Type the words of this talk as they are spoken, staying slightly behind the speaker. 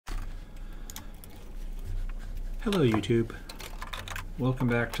Hello YouTube, welcome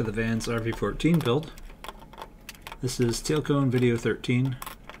back to the Van's RV-14 build. This is Tailcone video 13.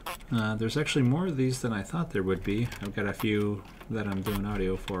 There's actually more of these than I thought there would be. I've got a few that I'm doing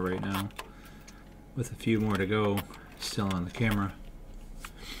audio for right now, with a few more to go still on the camera.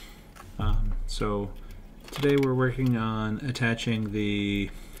 So today we're working on attaching the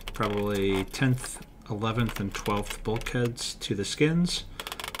probably 10th, 11th, and 12th bulkheads to the skins,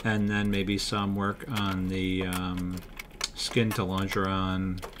 and then maybe some work on the skin to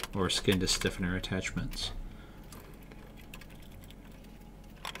longeron or skin to stiffener attachments.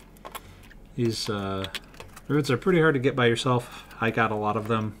 These rivets are pretty hard to get by yourself. I got a lot of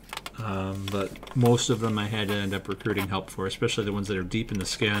them, but most of them I had to end up recruiting help for, especially the ones that are deep in the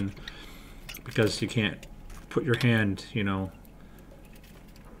skin, because you can't put your hand, you know,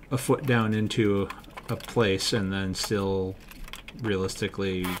 a foot down into a place and then still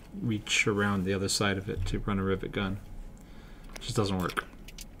realistically reach around the other side of it to run a rivet gun. It just doesn't work.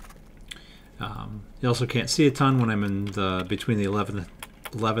 You also can't see a ton when I'm in the between the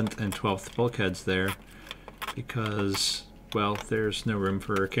 11th and 12th bulkheads there, because, well, there's no room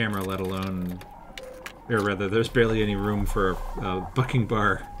for a camera, let alone, or rather, there's barely any room for a bucking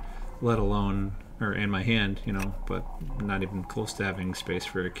bar, let alone, or in my hand, you know, but not even close to having space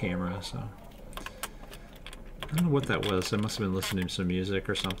for a camera, so. I don't know what that was. I must have been listening to some music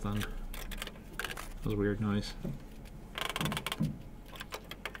or something. That was a weird noise.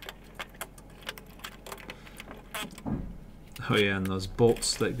 Oh yeah, and those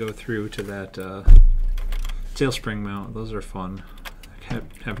bolts that go through to that tail spring mount, those are fun.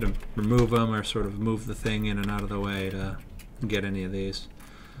 Having to remove them or sort of move the thing in and out of the way to get any of these.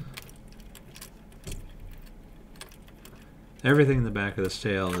 Everything in the back of this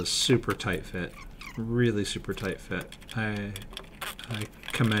tail is super tight fit. Really super tight fit. I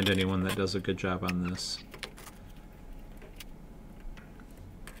commend anyone that does a good job on this.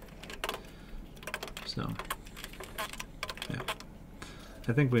 So, yeah.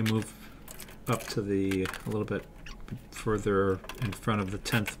 I think we move up to a little bit further in front of the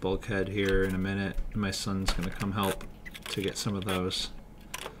 10th bulkhead here in a minute. My son's going to come help to get some of those.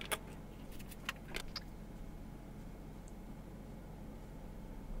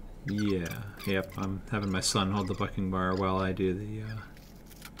 Yeah, yep, I'm having my son hold the bucking bar while I do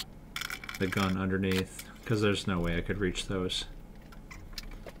the gun underneath, because there's no way I could reach those.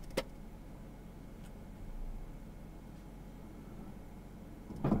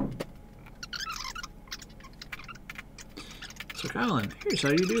 So Colin, here's how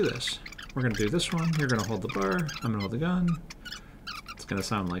you do this. We're going to do this one, you're going to hold the bar, I'm going to hold the gun. It's going to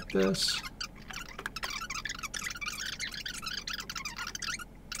sound like this.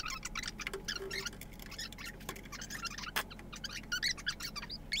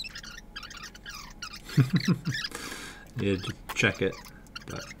 You had to check it,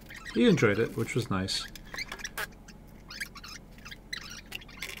 but he enjoyed it, which was nice.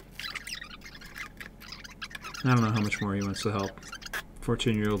 I don't know how much more he wants to help.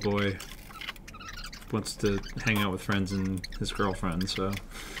 14-year-old boy wants to hang out with friends and his girlfriend, so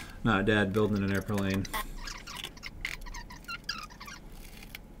not a dad building an airplane.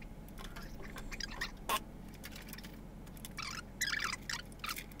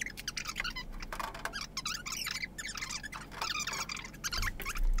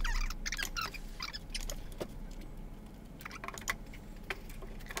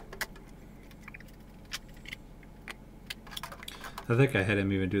 I think I had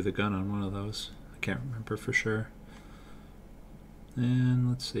him even do the gun on one of those. I can't remember for sure. And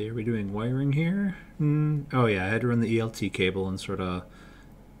let's see, are we doing wiring here? Oh yeah, I had to run the ELT cable and sort of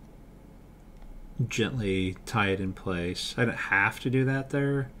gently tie it in place. I don't have to do that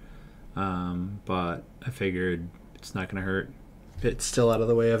there, but I figured it's not going to hurt. It's still out of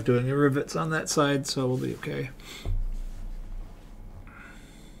the way of doing the rivets on that side, so we'll be okay.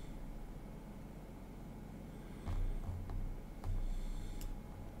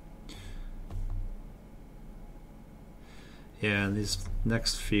 Yeah, and these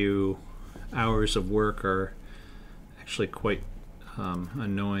next few hours of work are actually quite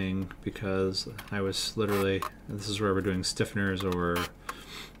annoying, because I was literally, this is where we're doing stiffeners or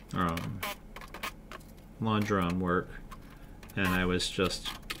longeron work, and I was just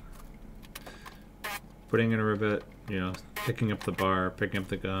putting in a rivet, you know, picking up the bar, picking up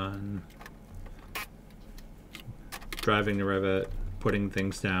the gun, driving the rivet, putting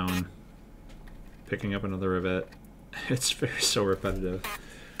things down, picking up another rivet. It's so repetitive,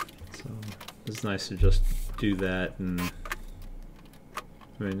 so it's nice to just do that, and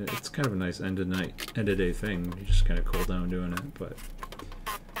I mean, it's kind of a nice end of day thing. You just kind of cool down doing it, but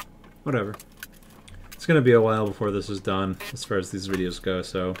whatever. It's going to be a while before this is done as far as these videos go,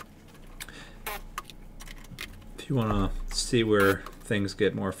 so if you want to see where things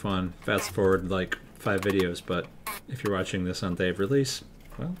get more fun, fast forward like 5 videos, but if you're watching this on day of release,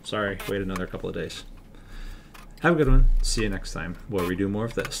 well, sorry, wait another couple of days. Have a good one. See you next time, where we do more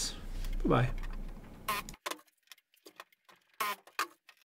of this. Bye-bye.